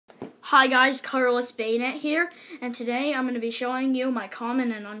Hi guys, Carlos Bayonet here, and today I'm going to be showing you my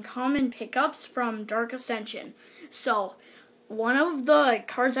common and uncommon pickups from Dark Ascension. So, one of the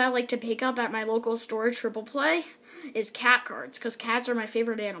cards I like to pick up at my local store, Triple Play, is cat cards, because cats are my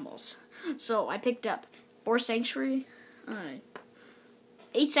favorite animals. So, I picked up 8 Sanctuary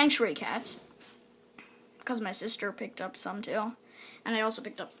cats, because my sister picked up some too, and I also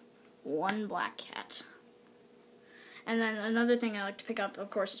picked up 1 black cat. And then another thing I like to pick up, of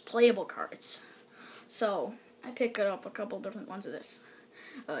course, is playable cards. So, I picked up a couple different ones of this.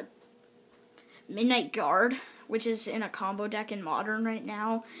 Midnight Guard, which is in a combo deck in Modern right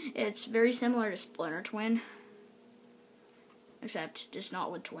now. It's very similar to Splinter Twin, except just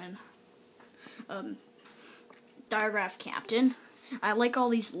not with Twin. Diagraph Captain. I like all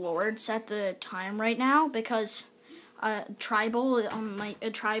these lords at the time right now because a tribal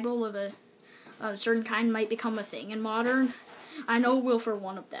of a certain kind might become a thing in Modern. I know it will for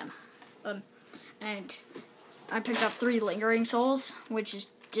one of them. And I picked up 3 Lingering Souls, which is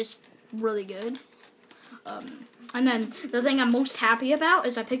just really good. And then the thing I'm most happy about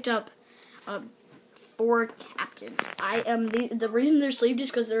is I picked up 4 Captains. The reason they're sleeved is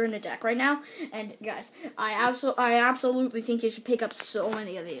because they're in a deck right now. And guys, I absolutely think you should pick up so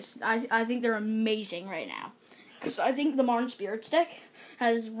many of these. I think they're amazing right now. Because I think the Modern Spirits deck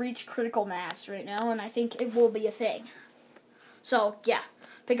has reached critical mass right now, and I think it will be a thing. So, yeah,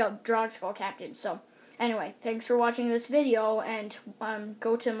 pick up Drog Skull Captain. So, anyway, thanks for watching this video, and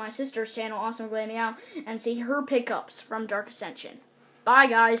go to my sister's channel, Awesome Glad Me Out, and see her pickups from Dark Ascension. Bye,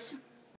 guys!